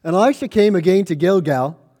And Elisha came again to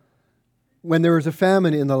Gilgal when there was a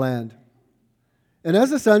famine in the land. And as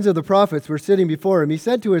the sons of the prophets were sitting before him, he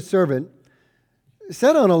said to his servant,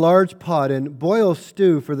 "Set on a large pot and boil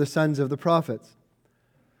stew for the sons of the prophets."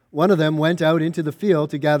 One of them went out into the field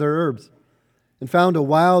to gather herbs, and found a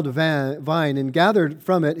wild vine, and gathered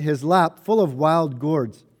from it his lap full of wild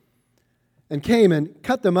gourds, and came and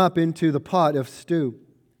cut them up into the pot of stew,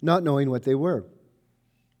 not knowing what they were.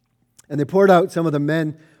 And they poured out some for the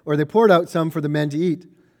men to eat.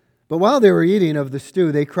 But while they were eating of the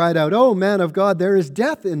stew, they cried out, "Oh, man of God, there is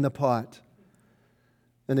death in the pot."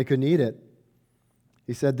 And they couldn't eat it.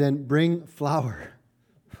 He said, "Then bring flour."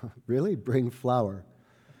 Really? Bring flour.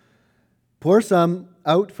 "Pour some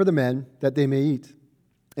out for the men that they may eat."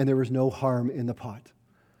 And there was no harm in the pot.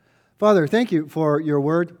 Father, thank you for your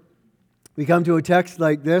word. We come to a text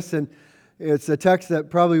like this, and it's a text that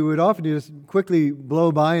probably would often just quickly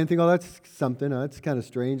blow by and think, "Oh, that's something. That's kind of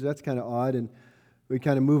strange. That's kind of odd." And we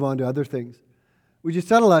kind of move on to other things. Would you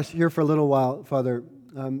settle us here for a little while, Father?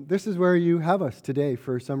 This is where you have us today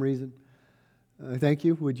for some reason. Thank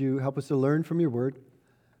you. Would you help us to learn from your word?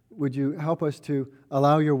 Would you help us to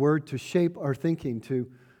allow your word to shape our thinking, to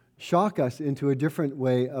shock us into a different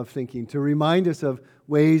way of thinking, to remind us of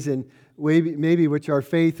ways and maybe which our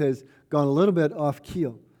faith has gone a little bit off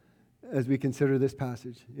keel as we consider this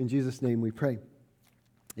passage. In Jesus' name we pray.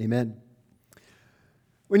 Amen.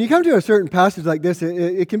 When you come to a certain passage like this,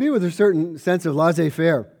 it can be with a certain sense of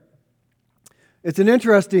laissez-faire. It's an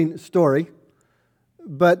interesting story,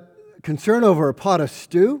 but concern over a pot of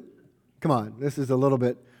stew? Come on, this is a little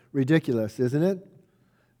bit ridiculous, isn't it?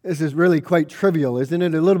 This is really quite trivial, isn't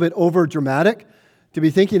it? A little bit over-dramatic to be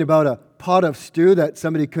thinking about a pot of stew that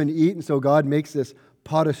somebody couldn't eat, and so God makes this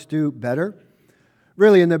pot of stew better.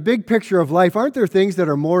 Really, in the big picture of life, aren't there things that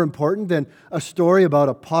are more important than a story about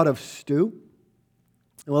a pot of stew?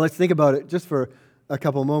 Well, let's think about it just for a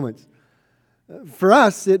couple moments. For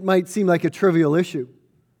us, it might seem like a trivial issue.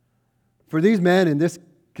 For these men in this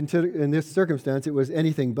circumstance, it was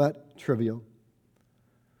anything but trivial.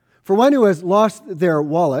 For one who has lost their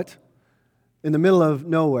wallet in the middle of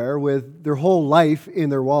nowhere with their whole life in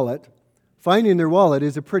their wallet, finding their wallet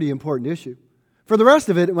is a pretty important issue. For the rest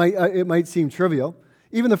of it, it might seem trivial.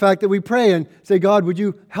 Even the fact that we pray and say, "God, would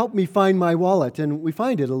you help me find my wallet?" And we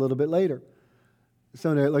find it a little bit later.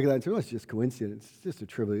 Somebody look at that and say, "Well, it's just coincidence. It's just a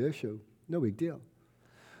trivial issue. No big deal."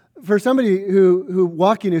 For somebody who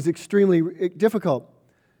walking is extremely difficult,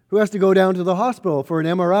 who has to go down to the hospital for an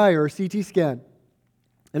MRI or a CT scan,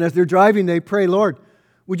 and as they're driving, they pray, "Lord,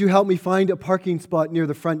 would you help me find a parking spot near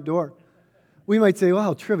the front door?" We might say, "Well,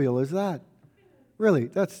 how trivial is that?" Really,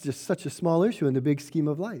 that's just such a small issue in the big scheme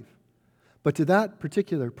of life. But to that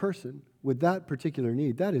particular person, with that particular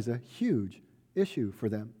need, that is a huge issue for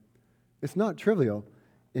them. It's not trivial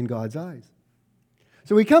in God's eyes.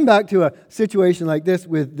 So we come back to a situation like this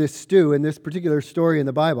with this stew and this particular story in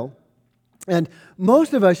the Bible. And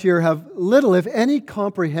most of us here have little, if any,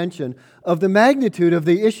 comprehension of the magnitude of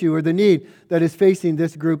the issue or the need that is facing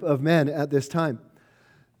this group of men at this time.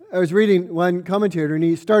 I was reading one commentator, and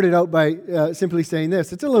he started out by simply saying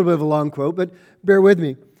this. It's a little bit of a long quote, but bear with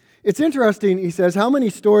me. It's interesting, he says, how many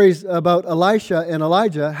stories about Elisha and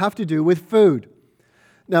Elijah have to do with food.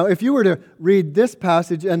 Now, if you were to read this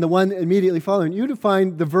passage and the one immediately following, you'd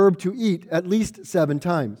find the verb to eat at least 7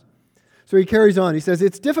 times. So he carries on. He says,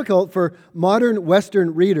 it's difficult for modern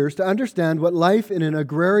Western readers to understand what life in an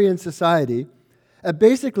agrarian society at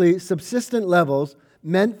basically subsistent levels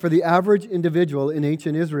meant for the average individual in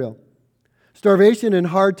ancient Israel. Starvation and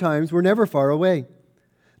hard times were never far away.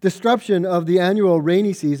 Disruption of the annual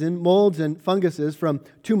rainy season, molds and funguses from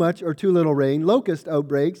too much or too little rain, locust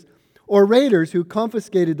outbreaks, or raiders who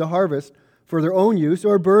confiscated the harvest for their own use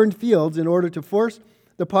or burned fields in order to force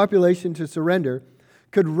the population to surrender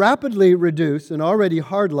could rapidly reduce an already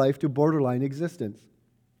hard life to borderline existence.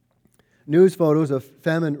 News photos of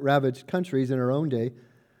famine-ravaged countries in our own day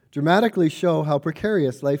dramatically show how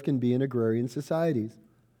precarious life can be in agrarian societies.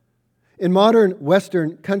 In modern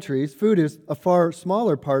Western countries, food is a far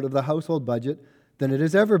smaller part of the household budget than it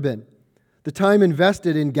has ever been. The time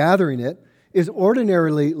invested in gathering it is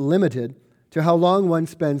ordinarily limited to how long one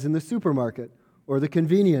spends in the supermarket or the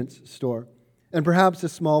convenience store, and perhaps a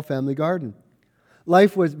small family garden.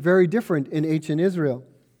 Life was very different in ancient Israel.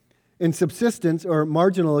 In subsistence or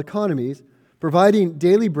marginal economies, providing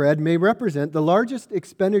daily bread may represent the largest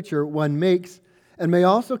expenditure one makes and may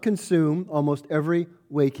also consume almost every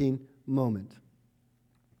waking moment.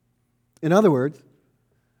 In other words,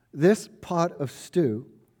 this pot of stew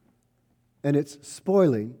and its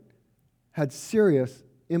spoiling had serious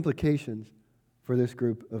implications for this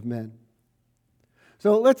group of men.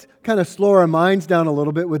 So let's kind of slow our minds down a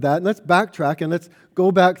little bit with that, and let's backtrack and let's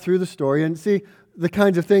go back through the story and see the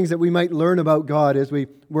kinds of things that we might learn about God as we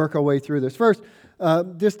work our way through this. First,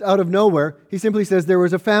 just out of nowhere, he simply says there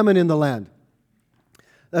was a famine in the land.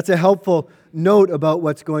 That's a helpful note about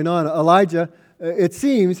what's going on. Elijah, it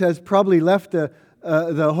seems, has probably left the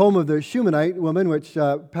home of the Shunammite woman, which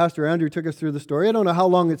Pastor Andrew took us through the story. I don't know how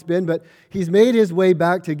long it's been, but he's made his way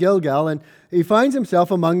back to Gilgal, and he finds himself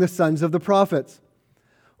among the sons of the prophets.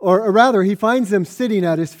 Or rather, he finds them sitting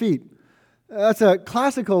at his feet. That's a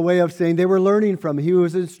classical way of saying they were learning from him. He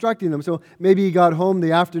was instructing them. So maybe he got home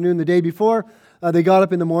the afternoon the day before. They got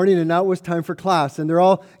up in the morning, and now it was time for class. And they're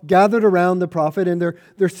all gathered around the prophet, and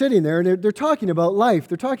they're sitting there, and they're talking about life.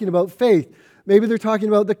 They're talking about faith. Maybe they're talking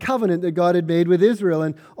about the covenant that God had made with Israel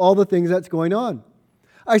and all the things that's going on.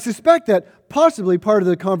 I suspect that possibly part of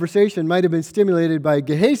the conversation might have been stimulated by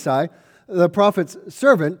Gehazi, the prophet's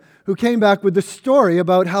servant, who came back with the story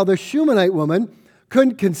about how the Shunammite woman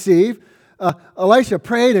couldn't conceive. Elisha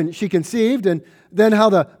prayed and she conceived, and then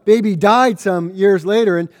how the baby died some years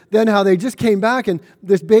later, and then how they just came back and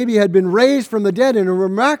this baby had been raised from the dead in a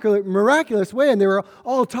miraculous way, and they were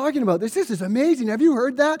all talking about this. This is amazing. Have you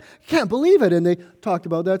heard that? I can't believe it. And they talked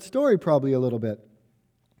about that story probably a little bit.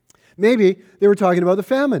 Maybe they were talking about the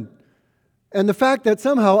famine and the fact that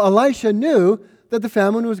somehow Elisha knew that the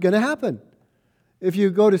famine was going to happen. If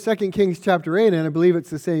you go to 2 Kings chapter 8, and I believe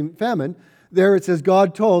it's the same famine, there it says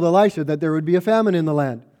God told Elisha that there would be a famine in the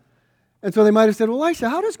land. And so they might have said, well, Elisha,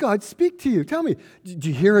 how does God speak to you? Tell me, do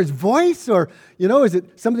you hear his voice? Or, is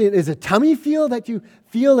it something, is it tummy feel that you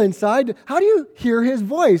feel inside? How do you hear his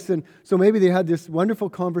voice? And so maybe they had this wonderful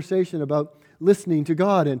conversation about listening to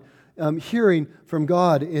God and hearing from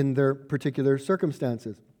God in their particular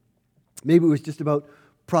circumstances. Maybe it was just about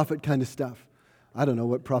prophet kind of stuff. I don't know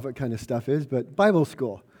what prophet kind of stuff is, but Bible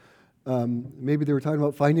school. Maybe they were talking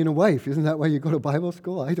about finding a wife. Isn't that why you go to Bible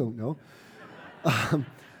school? I don't know.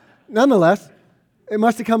 Nonetheless, it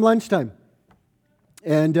must have come lunchtime.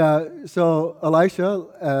 And so Elisha,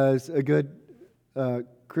 as a good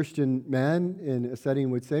Christian man in a setting,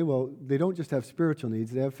 would say, well, they don't just have spiritual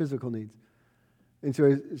needs, they have physical needs. And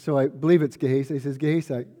so I believe it's Gehazi. He says,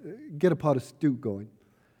 Gehazi, get a pot of stew going.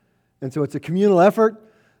 And so it's a communal effort.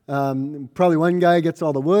 Probably one guy gets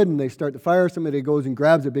all the wood and they start the fire. Somebody goes and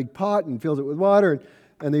grabs a big pot and fills it with water.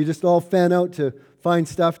 And they just all fan out to find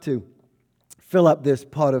stuff to fill up this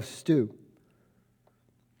pot of stew.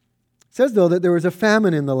 It says, though, that there was a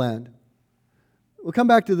famine in the land. We'll come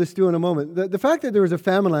back to the stew in a moment. The fact that there was a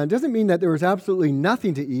famine in the land doesn't mean that there was absolutely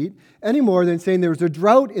nothing to eat, any more than saying there was a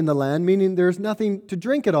drought in the land, meaning there's nothing to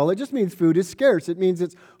drink at all. It just means food is scarce. It means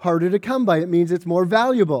it's harder to come by. It means it's more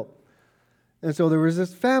valuable. And so there was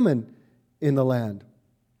this famine in the land.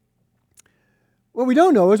 What we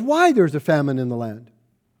don't know is why there's a famine in the land.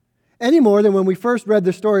 Any more than when we first read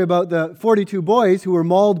the story about the 42 boys who were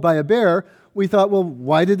mauled by a bear, we thought, well,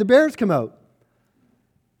 why did the bears come out?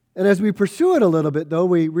 And as we pursue it a little bit, though,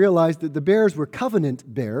 we realize that the bears were covenant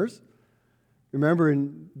bears. Remember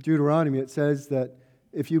in Deuteronomy it says that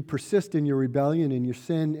if you persist in your rebellion and your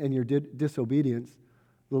sin and your disobedience,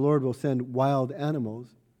 the Lord will send wild animals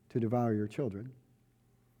to devour your children.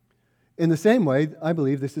 In the same way, I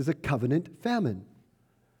believe this is a covenant famine.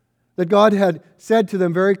 That God had said to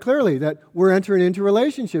them very clearly that we're entering into a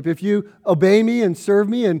relationship. If you obey me and serve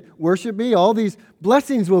me and worship me, all these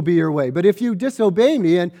blessings will be your way. But if you disobey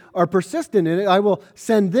me and are persistent in it, I will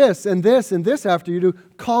send this and this and this after you to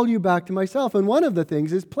call you back to myself. And one of the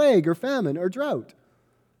things is plague or famine or drought.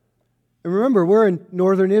 And remember, we're in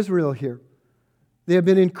northern Israel here. They have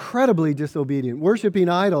been incredibly disobedient, worshiping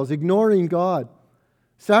idols, ignoring God,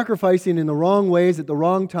 sacrificing in the wrong ways at the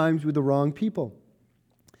wrong times with the wrong people.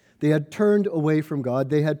 They had turned away from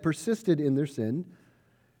God. They had persisted in their sin.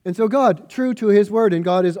 And so God, true to His word, and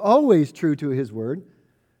God is always true to His word,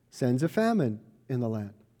 sends a famine in the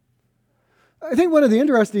land. I think one of the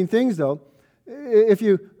interesting things, though, if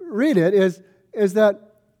you read it, is that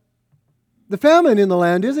the famine in the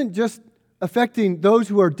land isn't just affecting those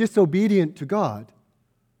who are disobedient to God.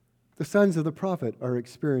 The sons of the prophet are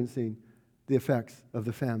experiencing the effects of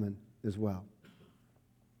the famine as well.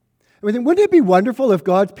 I mean, wouldn't it be wonderful if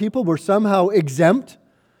God's people were somehow exempt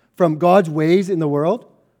from God's ways in the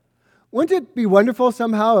world? Wouldn't it be wonderful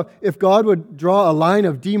somehow if God would draw a line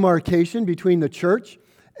of demarcation between the church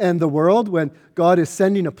and the world when God is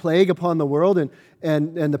sending a plague upon the world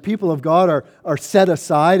and the people of God are set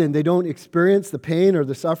aside and they don't experience the pain or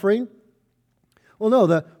the suffering? Well, no,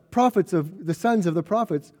 the sons of the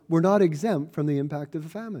prophets were not exempt from the impact of the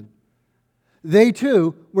famine. They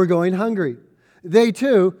too were going hungry. They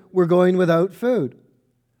too were going without food.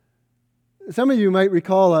 Some of you might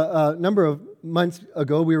recall a number of months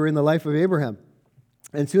ago we were in the life of Abraham.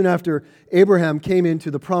 And soon after Abraham came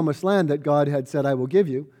into the promised land that God had said, I will give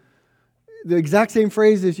you, the exact same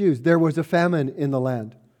phrase is used. There was a famine in the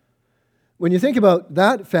land. When you think about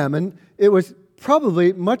that famine, it was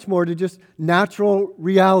probably much more to just natural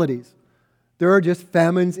realities. There are just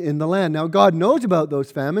famines in the land. Now, God knows about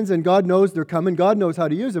those famines, and God knows they're coming. God knows how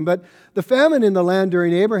to use them. But the famine in the land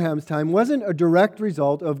during Abraham's time wasn't a direct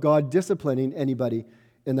result of God disciplining anybody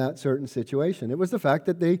in that certain situation. It was the fact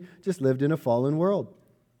that they just lived in a fallen world.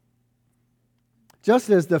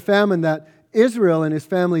 Just as the famine that Israel and his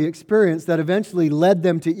family experienced that eventually led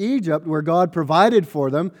them to Egypt, where God provided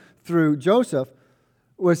for them through Joseph,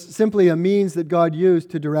 was simply a means that God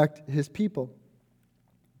used to direct his people.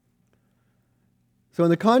 So in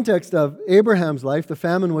the context of Abraham's life, the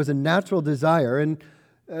famine was a natural desire and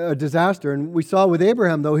a disaster. And we saw with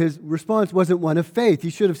Abraham, though, his response wasn't one of faith. He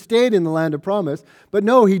should have stayed in the land of promise. But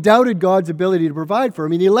no, he doubted God's ability to provide for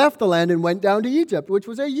him. And he left the land and went down to Egypt, which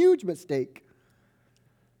was a huge mistake.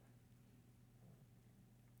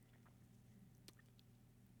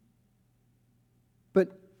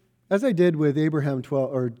 But as I did with Abraham 12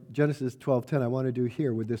 or Genesis 12:10, I want to do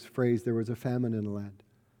here with this phrase, there was a famine in the land.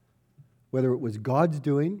 Whether it was God's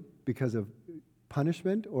doing because of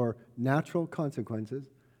punishment or natural consequences,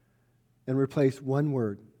 and replace one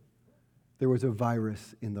word. There was a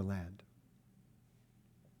virus in the land.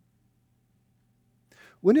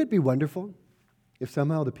 Wouldn't it be wonderful if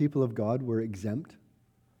somehow the people of God were exempt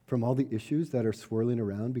from all the issues that are swirling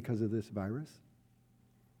around because of this virus?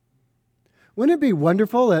 Wouldn't it be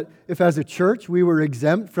wonderful that if as a church we were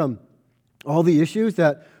exempt from all the issues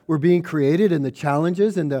that were being created and the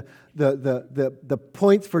challenges and the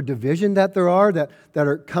points for division that there are that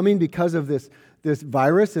are coming because of this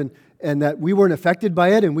virus and that we weren't affected by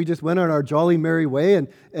it and we just went on our jolly merry way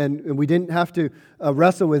and we didn't have to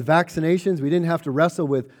wrestle with vaccinations, we didn't have to wrestle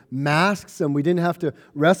with masks, and we didn't have to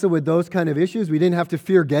wrestle with those kind of issues. We didn't have to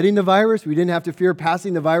fear getting the virus. We didn't have to fear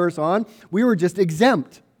passing the virus on. We were just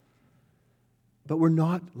exempt. But we're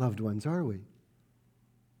not, loved ones, are we?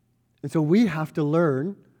 And so we have to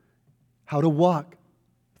learn how to walk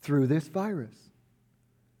through this virus.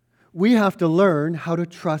 We have to learn how to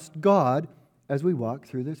trust God as we walk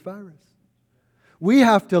through this virus. We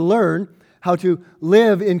have to learn how to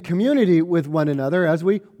live in community with one another as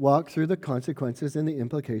we walk through the consequences and the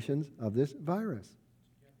implications of this virus.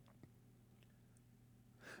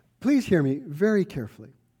 Please hear me very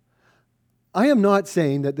carefully. I am not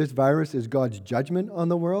saying that this virus is God's judgment on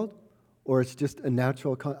the world or it's just a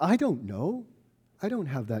natural I don't know. I don't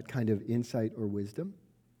have that kind of insight or wisdom.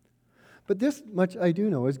 But this much I do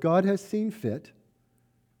know is God has seen fit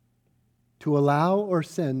to allow or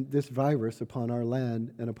send this virus upon our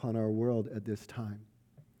land and upon our world at this time.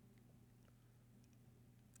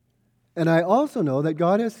 And I also know that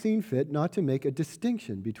God has seen fit not to make a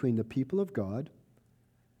distinction between the people of God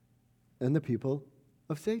and the people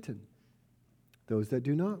of Satan, those that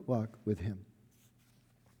do not walk with him.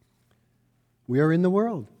 We are in the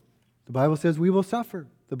world. The Bible says we will suffer.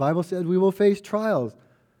 The Bible says we will face trials.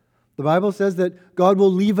 The Bible says that God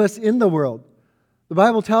will leave us in the world. The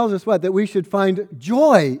Bible tells us what? That we should find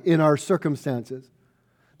joy in our circumstances.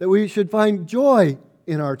 That we should find joy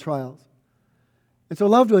in our trials. And so,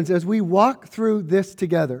 loved ones, as we walk through this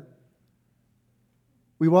together,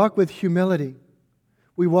 we walk with humility.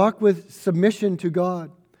 We walk with submission to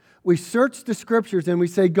God. We search the Scriptures and we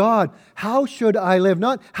say, God, how should I live?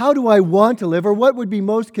 Not how do I want to live or what would be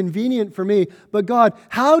most convenient for me, but God,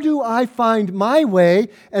 how do I find my way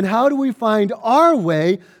and how do we find our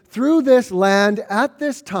way through this land at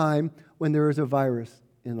this time when there is a virus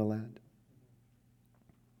in the land?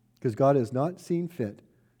 Because God has not seen fit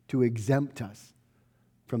to exempt us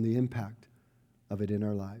from the impact of it in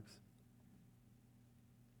our lives.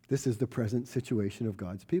 This is the present situation of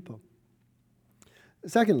God's people.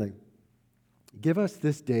 Secondly, give us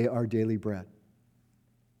this day our daily bread.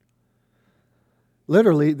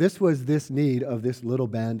 Literally, this was this need of this little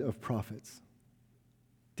band of prophets.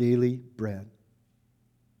 Daily bread.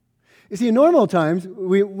 You see, in normal times,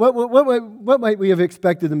 what might we have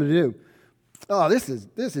expected them to do? Oh, this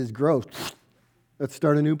is gross. Let's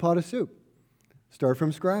start a new pot of soup. Start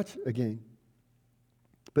from scratch again.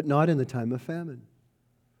 But not in the time of famine.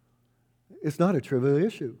 It's not a trivial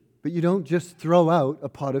issue. But you don't just throw out a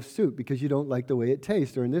pot of soup because you don't like the way it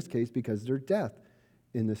tastes, or in this case, because there's death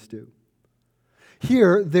in the stew.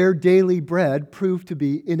 Here, their daily bread proved to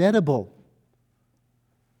be inedible.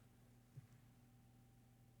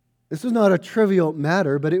 This was not a trivial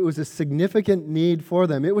matter, but it was a significant need for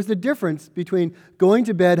them. It was the difference between going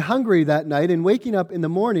to bed hungry that night and waking up in the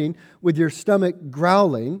morning with your stomach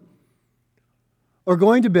growling, or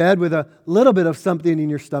going to bed with a little bit of something in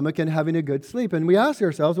your stomach and having a good sleep. And we ask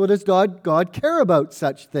ourselves, well, does God care about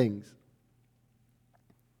such things?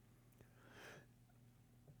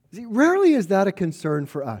 See, rarely is that a concern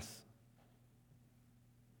for us.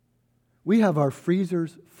 We have our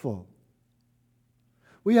freezers full.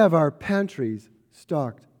 We have our pantries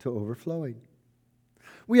stocked to overflowing.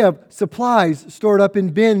 We have supplies stored up in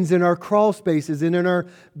bins in our crawl spaces and in our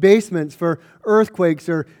basements for earthquakes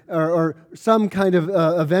or some kind of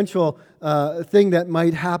eventual thing that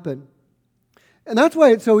might happen. And that's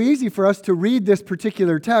why it's so easy for us to read this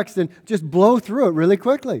particular text and just blow through it really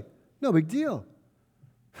quickly. No big deal.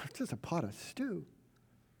 It's just a pot of stew.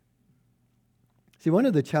 See, one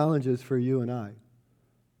of the challenges for you and I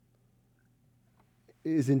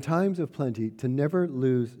is in times of plenty to never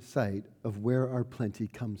lose sight of where our plenty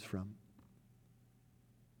comes from.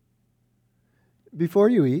 Before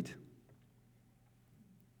you eat,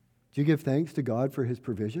 do you give thanks to God for His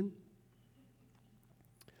provision?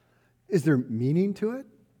 Is there meaning to it?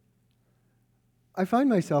 I find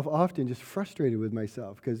myself often just frustrated with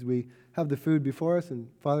myself because we have the food before us and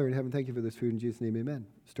Father in heaven, thank you for this food in Jesus' name, amen.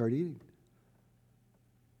 Start eating.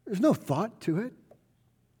 There's no thought to it.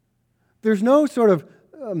 There's no sort of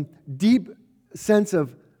deep sense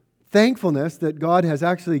of thankfulness that God has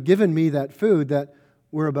actually given me that food that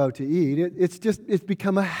we're about to eat. It's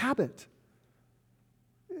become a habit.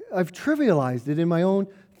 I've trivialized it in my own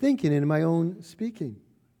thinking and in my own speaking.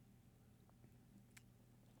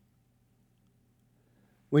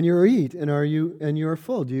 When you eat and you are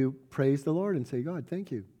full, do you praise the Lord and say, God,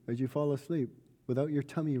 thank you, as you fall asleep without your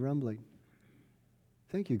tummy rumbling?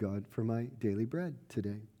 Thank you, God, for my daily bread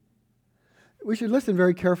today. We should listen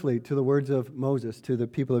very carefully to the words of Moses to the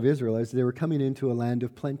people of Israel as they were coming into a land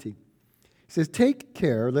of plenty. He says, take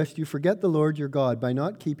care lest you forget the Lord your God by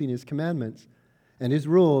not keeping His commandments and His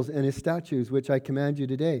rules and His statutes, which I command you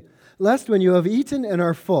today. Lest when you have eaten and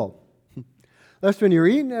are full, lest when you're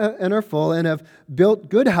eaten and are full and have built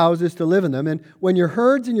good houses to live in them, and when your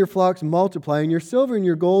herds and your flocks multiply, and your silver and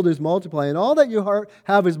your gold is multiplying, and all that you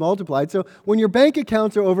have is multiplied. So when your bank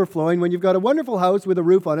accounts are overflowing, when you've got a wonderful house with a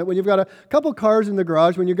roof on it, when you've got a couple cars in the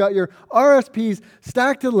garage, when you've got your RSPs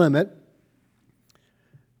stacked to the limit,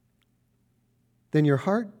 then your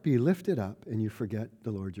heart be lifted up and you forget the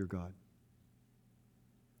Lord your God,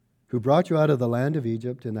 who brought you out of the land of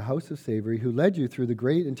Egypt in the house of slavery, who led you through the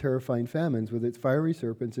great and terrifying famines with its fiery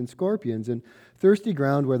serpents and scorpions and thirsty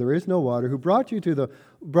ground where there is no water, who brought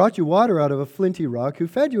you water out of a flinty rock, who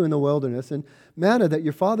fed you in the wilderness and manna that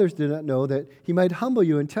your fathers did not know, that He might humble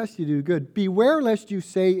you and test you to do good. Beware lest you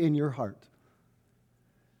say in your heart.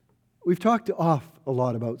 We've talked a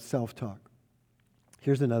lot about self-talk.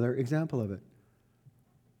 Here's another example of it.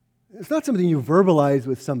 It's not something you verbalize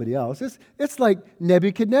with somebody else. It's like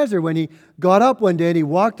Nebuchadnezzar when he got up one day and he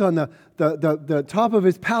walked on the top of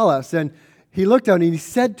his palace and he looked down and he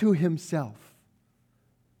said to himself.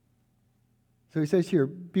 So he says here,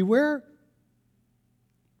 beware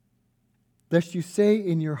lest you say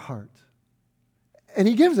in your heart. And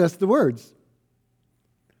he gives us the words.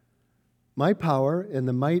 My power and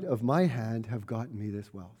the might of my hand have gotten me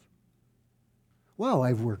this wealth. Wow,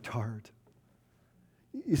 I've worked hard.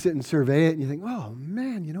 You sit and survey it and you think, oh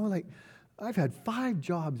man, I've had 5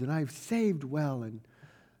 jobs and I've saved well and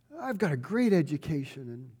I've got a great education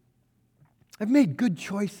and I've made good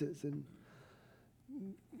choices and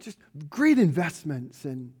just great investments.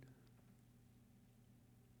 And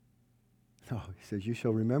no, he says, you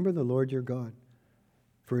shall remember the Lord your God,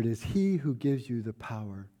 for it is He who gives you the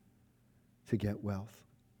power to get wealth.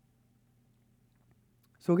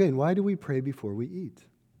 So again, why do we pray before we eat?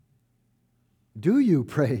 Do you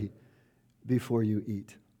pray before you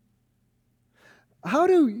eat? How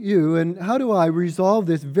do you and how do I resolve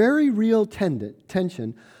this very real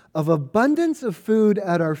tension of abundance of food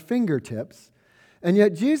at our fingertips, and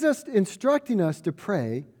yet Jesus instructing us to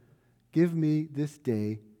pray, give me this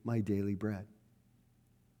day my daily bread?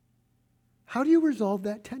 How do you resolve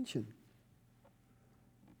that tension?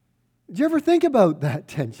 Did you ever think about that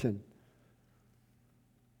tension?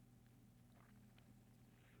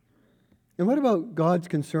 And what about God's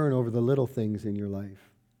concern over the little things in your life?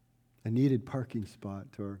 A needed parking spot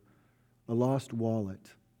or a lost wallet.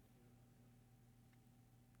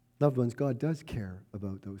 Loved ones, God does care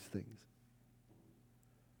about those things.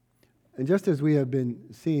 And just as we have been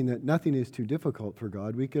seeing that nothing is too difficult for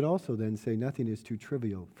God, we could also then say nothing is too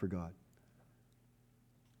trivial for God.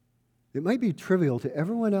 It might be trivial to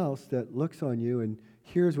everyone else that looks on you and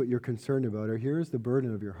here's what you're concerned about, or here's the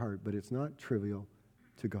burden of your heart, but it's not trivial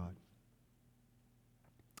to God.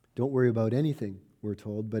 Don't worry about anything, we're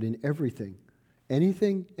told, but in everything,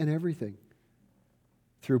 anything and everything,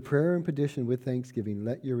 through prayer and petition with thanksgiving,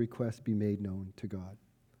 let your requests be made known to God.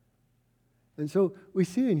 And so we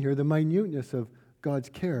see in here the minuteness of God's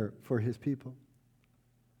care for his people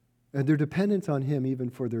and their dependence on him even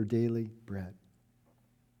for their daily bread.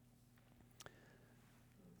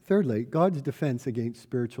 Thirdly, God's defense against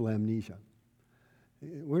spiritual amnesia.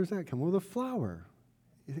 Where does that come? Well, the flour.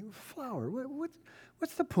 You think, flour?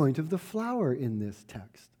 What's the point of the flour in this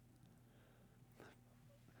text?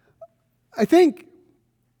 I think,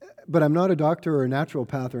 but I'm not a doctor or a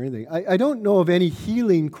naturopath or anything, I don't know of any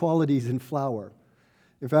healing qualities in flour.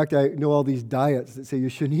 In fact, I know all these diets that say you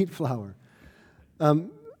shouldn't eat flour.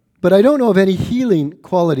 But I don't know of any healing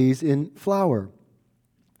qualities in flour.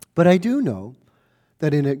 But I do know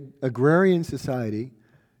that in an agrarian society,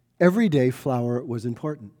 every day flour was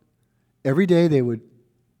important. Every day they would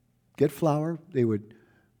get flour, they would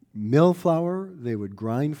mill flour, they would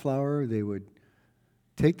grind flour, they would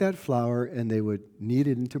take that flour and they would knead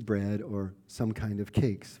it into bread or some kind of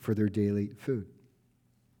cakes for their daily food.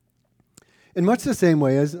 In much the same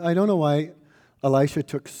way as, I don't know why Elisha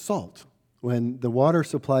took salt when the water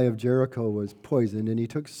supply of Jericho was poisoned, and he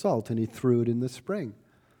took salt and he threw it in the spring.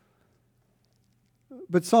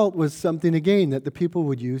 But salt was something, again, that the people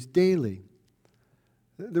would use daily.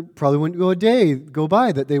 There probably wouldn't go a day go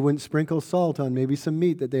by that they wouldn't sprinkle salt on maybe some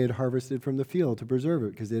meat that they had harvested from the field to preserve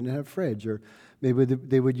it because they didn't have fridge, or maybe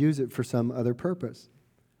they would use it for some other purpose.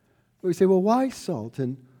 But we say, well, why salt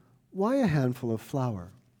and why a handful of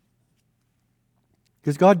flour?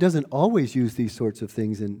 Because God doesn't always use these sorts of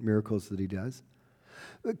things in miracles that he does.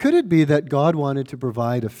 Could it be that God wanted to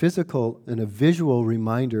provide a physical and a visual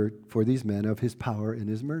reminder for these men of his power and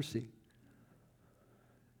his mercy?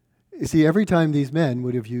 You see, every time these men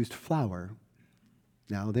would have used flour,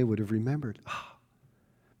 now they would have remembered,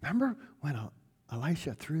 remember when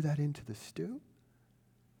Elisha threw that into the stew?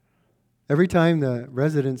 Every time the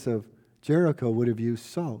residents of Jericho would have used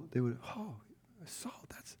salt, they would, salt,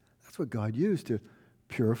 that's what God used to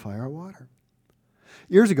purify our water.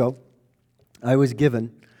 Years ago, I was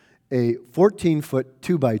given a 14-foot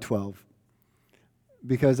 2x12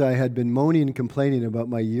 because I had been moaning and complaining about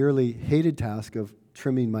my yearly hated task of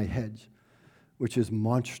trimming my hedge, which is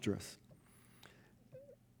monstrous.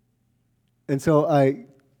 And so I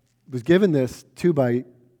was given this 2x12,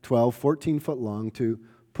 14-foot long, to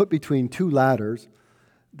put between two ladders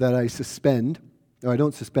that I suspend. No, I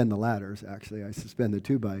don't suspend the ladders, actually. I suspend the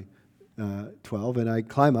 2x12, and I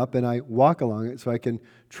climb up and I walk along it so I can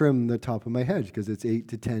trim the top of my hedge because it's 8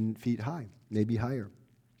 to 10 feet high, maybe higher.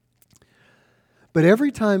 But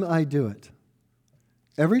every time I do it,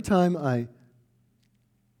 every time I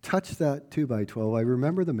touch that 2x12, I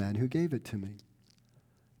remember the man who gave it to me.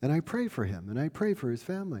 And I pray for him, and I pray for his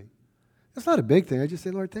family. It's not a big thing. I just say,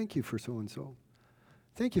 Lord, thank you for so-and-so.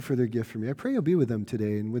 Thank you for their gift for me. I pray you'll be with them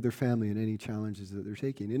today and with their family and any challenges that they're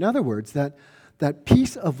taking. In other words, that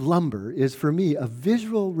piece of lumber is for me a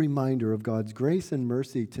visual reminder of God's grace and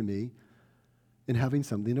mercy to me in having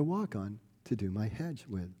something to walk on to do my hedge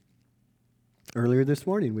with. Earlier this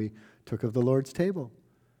morning, we took of the Lord's table.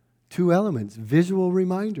 2 elements, visual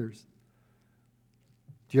reminders.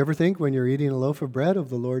 Do you ever think when you're eating a loaf of bread of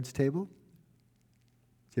the Lord's table?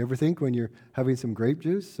 Do you ever think when you're having some grape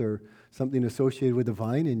juice or something associated with the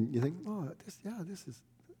vine and you think, this is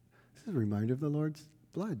a reminder of the Lord's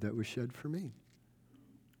blood that was shed for me?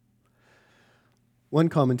 One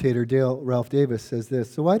commentator, Dale Ralph Davis, says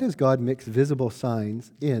this: so why does God mix visible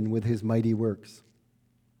signs in with his mighty works?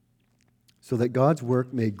 So that God's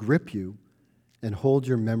work may grip you and hold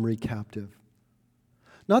your memory captive.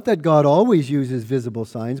 Not that God always uses visible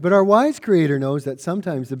signs, but our wise Creator knows that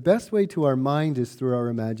sometimes the best way to our mind is through our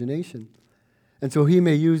imagination. And so he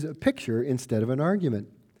may use a picture instead of an argument.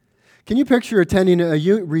 Can you picture attending a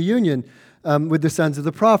reunion with the sons of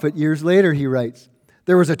the prophet? Years later, he writes,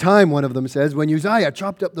 there was a time, one of them says, when Uzziah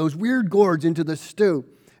chopped up those weird gourds into the stew,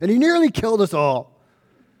 and he nearly killed us all.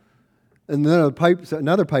 And then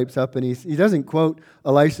another pipes up, and he doesn't quote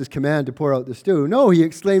Elisha's command to pour out the stew. No, he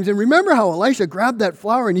exclaims, and remember how Elisha grabbed that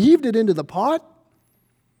flour and heaved it into the pot?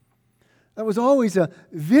 That was always a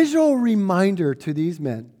visual reminder to these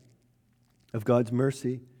men of God's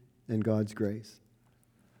mercy and God's grace.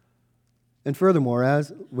 And furthermore,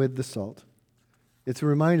 as with the salt, it's a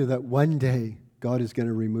reminder that one day God is going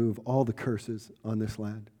to remove all the curses on this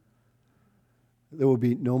land. There will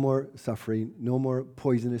be no more suffering, no more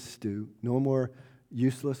poisonous stew, no more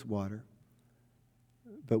useless water.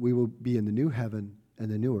 But we will be in the new heaven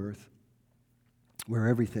and the new earth. where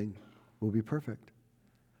everything will be perfect.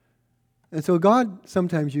 And so God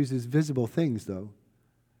sometimes uses visible things, though,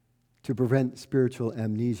 to prevent spiritual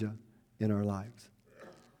amnesia in our lives.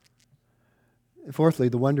 And fourthly,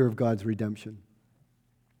 the wonder of God's redemption.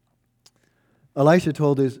 Elisha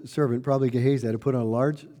told his servant, probably Gehazi, to put on a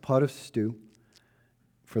large pot of stew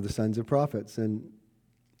for the sons of prophets. And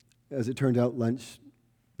as it turned out, lunch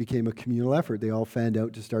became a communal effort. They all fanned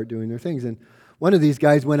out to start doing their things. And one of these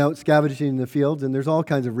guys went out scavenging in the fields, and there's all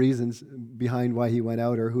kinds of reasons behind why he went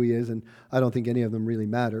out or who he is, and I don't think any of them really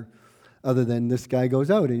matter, other than this guy goes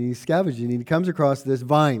out and he's scavenging, and he comes across this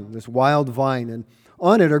vine, this wild vine, and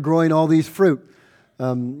on it are growing all these fruit.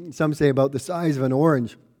 Some say about the size of an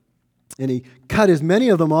orange. And he cut as many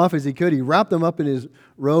of them off as he could. He wrapped them up in his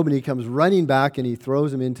robe, and he comes running back, and he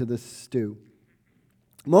throws them into the stew.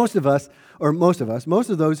 Most of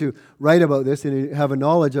those who write about this and have a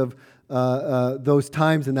knowledge of those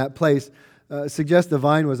times in that place, suggest the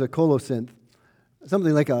vine was a colocynth,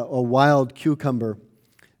 something like a wild cucumber.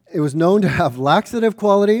 It was known to have laxative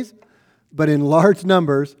qualities, but in large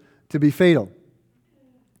numbers to be fatal.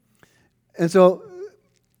 And so,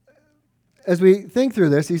 as we think through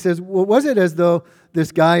this, he says, well, was it as though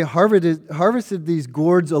this guy harvested these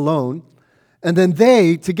gourds alone, and then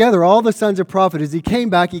they, together, all the sons of prophets, as he came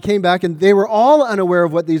back, and they were all unaware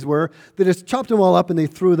of what these were. They just chopped them all up and they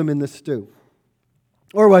threw them in the stew.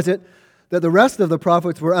 Or was it that the rest of the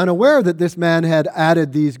prophets were unaware that this man had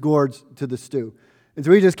added these gourds to the stew? And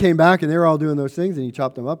so he just came back and they were all doing those things, and he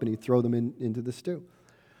chopped them up and he threw them into the stew.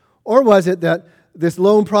 Or was it that this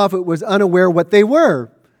lone prophet was unaware what they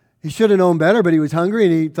were? He should have known better, but he was hungry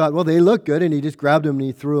and he thought, well, they look good, and he just grabbed them and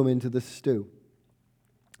he threw them into the stew.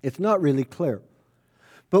 It's not really clear.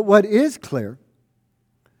 But what is clear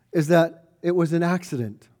is that it was an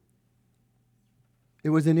accident. It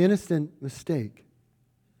was an innocent mistake.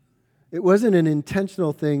 It wasn't an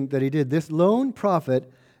intentional thing that he did. This lone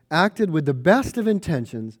prophet acted with the best of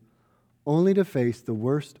intentions only to face the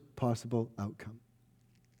worst possible outcome.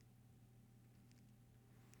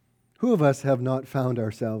 Who of us have not found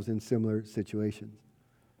ourselves in similar situations?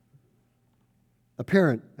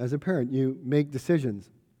 As a parent, you make decisions.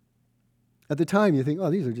 At the time, you think, oh,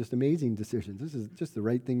 these are just amazing decisions. This is just the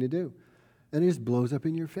right thing to do. And it just blows up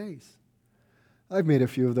in your face. I've made a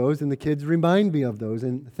few of those, and the kids remind me of those.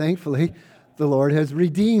 And thankfully, the Lord has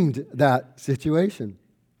redeemed that situation.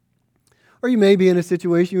 Or you may be in a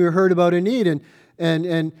situation you heard about a need,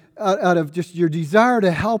 and out of just your desire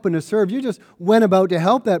to help and to serve, you just went about to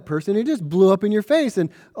help that person. It just blew up in your face, and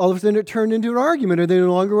all of a sudden it turned into an argument, or they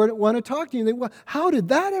no longer want to talk to you. And they, well, how did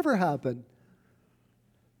that ever happen?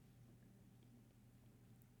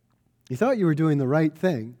 You thought you were doing the right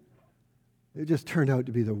thing. It just turned out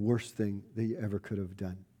to be the worst thing that you ever could have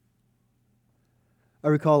done. I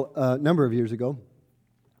recall a number of years ago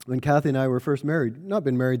when Kathy and I were first married, not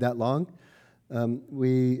been married that long.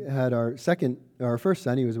 We had our first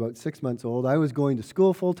son. He was about 6 months old. I was going to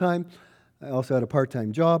school full time. I also had a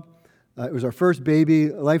part-time job. It was our first baby.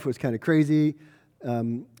 Life was kind of crazy.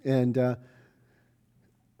 And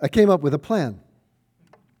I came up with a plan.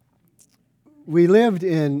 We lived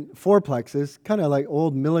in fourplexes, kind of like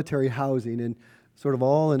old military housing, and sort of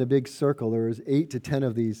all in a big circle. There was 8 to 10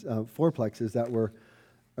 of these fourplexes that were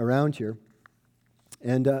around here.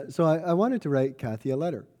 And so I wanted to write Kathy a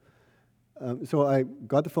letter. So I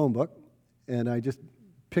got the phone book, and I just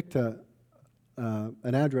picked an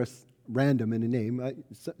address random and a name.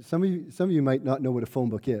 Some of you might not know what a phone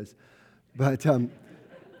book is, but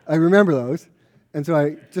I remember those. And so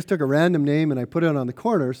I just took a random name and I put it on the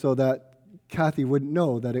corner so that Kathy wouldn't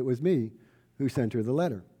know that it was me who sent her the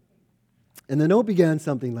letter. And the note began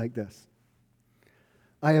something like this: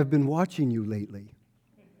 I have been watching you lately.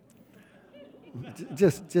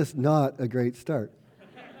 Just not a great start.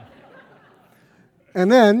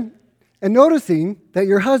 And noticing that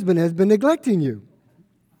your husband has been neglecting you.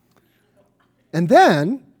 And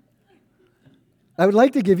then, I would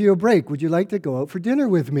like to give you a break. Would you like to go out for dinner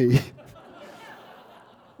with me?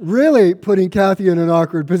 Really putting Kathy in an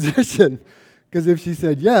awkward position, because if she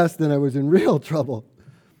said yes, then I was in real trouble.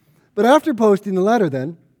 But after posting the letter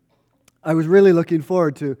then, I was really looking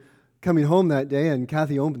forward to coming home that day, and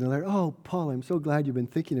Kathy opened the letter. Oh, Paul, I'm so glad you've been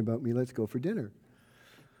thinking about me. Let's go for dinner.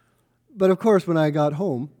 But of course, when I got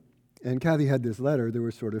home and Kathy had this letter, there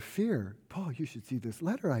was sort of fear. Paul, you should see this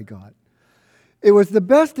letter I got. It was the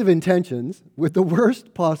best of intentions with the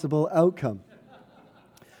worst possible outcome.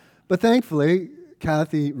 But thankfully,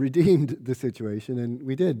 Kathy redeemed the situation, and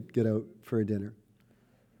we did get out for a dinner.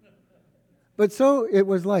 But so it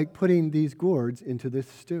was like putting these gourds into this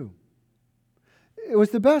stew. It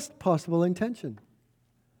was the best possible intention.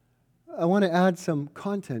 I want to add some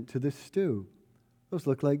content to this stew. Those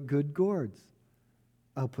look like good gourds.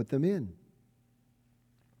 I'll put them in.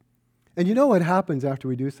 And you know what happens after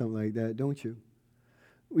we do something like that, don't you?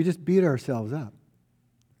 We just beat ourselves up.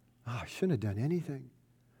 Oh, I shouldn't have done anything.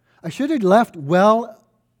 I should have left well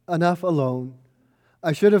enough alone.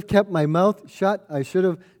 I should have kept my mouth shut. I should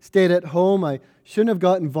have stayed at home. I shouldn't have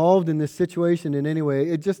got involved in this situation in any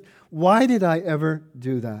way. Why did I ever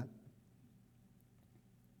do that?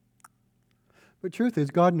 But truth is,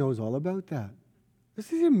 God knows all about that.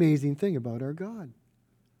 This is the amazing thing about our God.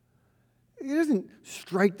 He doesn't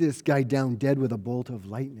strike this guy down dead with a bolt of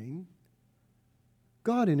lightning.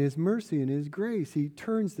 God, in His mercy and His grace, He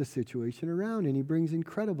turns the situation around and He brings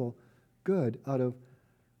incredible good out of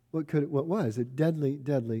what was a deadly,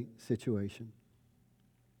 deadly situation.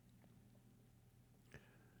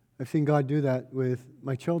 I've seen God do that with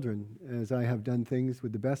my children as I have done things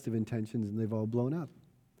with the best of intentions and they've all blown up.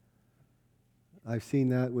 I've seen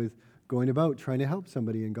that with going about trying to help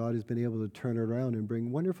somebody and God has been able to turn it around and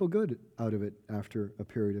bring wonderful good out of it after a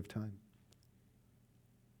period of time.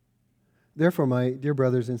 Therefore, my dear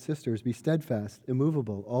brothers and sisters, be steadfast,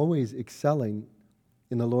 immovable, always excelling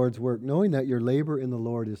in the Lord's work, knowing that your labor in the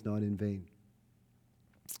Lord is not in vain.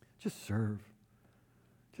 Just serve.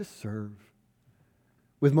 Just serve.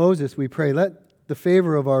 With Moses, we pray, let the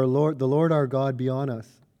favor of our Lord, the Lord our God, be on us.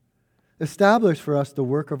 Establish for us the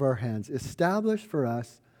work of our hands. Establish for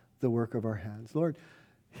us the work of our hands. Lord,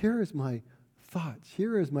 here is my thoughts.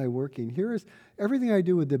 Here is my working. Here is everything I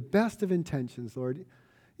do with the best of intentions, Lord.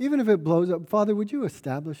 Even if it blows up, Father, would you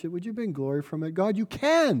establish it? Would you bring glory from it? God, you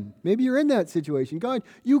can. Maybe you're in that situation. God,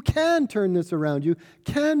 you can turn this around. You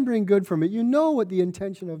can bring good from it. You know what the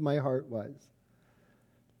intention of my heart was.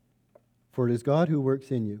 For it is God who works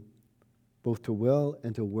in you, both to will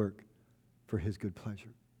and to work for His good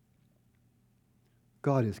pleasure.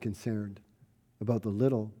 God is concerned about the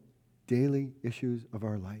little daily issues of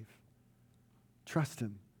our life. Trust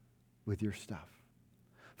Him with your stuff.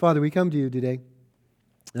 Father, we come to you today.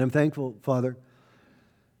 And I'm thankful, Father,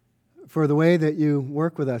 for the way that you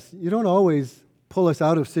work with us. You don't always pull us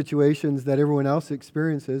out of situations that everyone else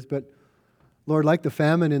experiences, but Lord, like the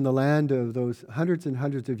famine in the land of those hundreds and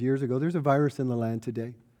hundreds of years ago, there's a virus in the land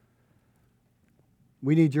today.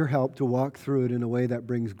 We need your help to walk through it in a way that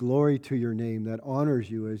brings glory to your name, that honors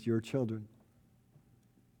you as your children.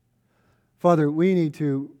 Father, we need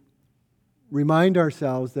to remind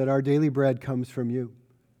ourselves that our daily bread comes from you.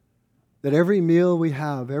 That every meal we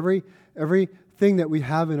have, everything that we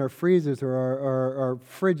have in our freezers or our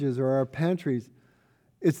fridges or our pantries,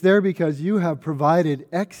 it's there because you have provided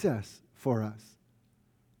excess for us.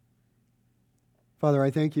 Father,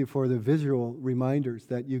 I thank you for the visual reminders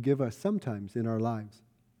that you give us sometimes in our lives.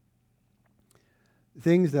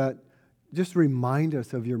 Things that just remind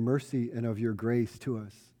us of your mercy and of your grace to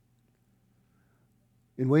us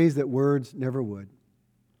in ways that words never would.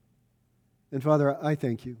 And Father, I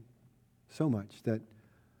thank you so much that,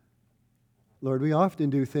 Lord, we often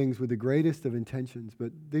do things with the greatest of intentions,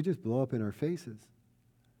 but they just blow up in our faces.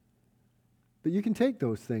 But you can take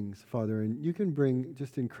those things, Father, and you can bring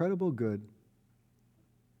just incredible good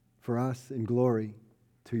for us and glory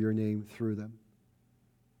to your name through them.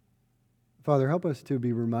 Father, help us to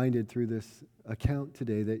be reminded through this account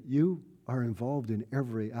today that you are involved in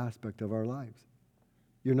every aspect of our lives.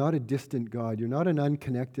 You're not a distant God. You're not an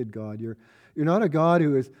unconnected God. You're not a God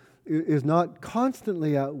who is not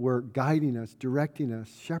constantly at work guiding us, directing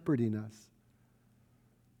us, shepherding us,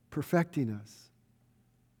 perfecting us.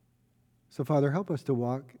 So, Father, help us to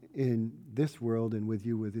walk in this world and with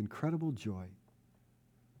you with incredible joy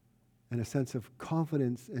and a sense of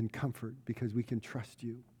confidence and comfort because we can trust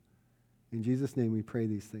you. In Jesus' name we pray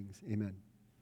these things. Amen.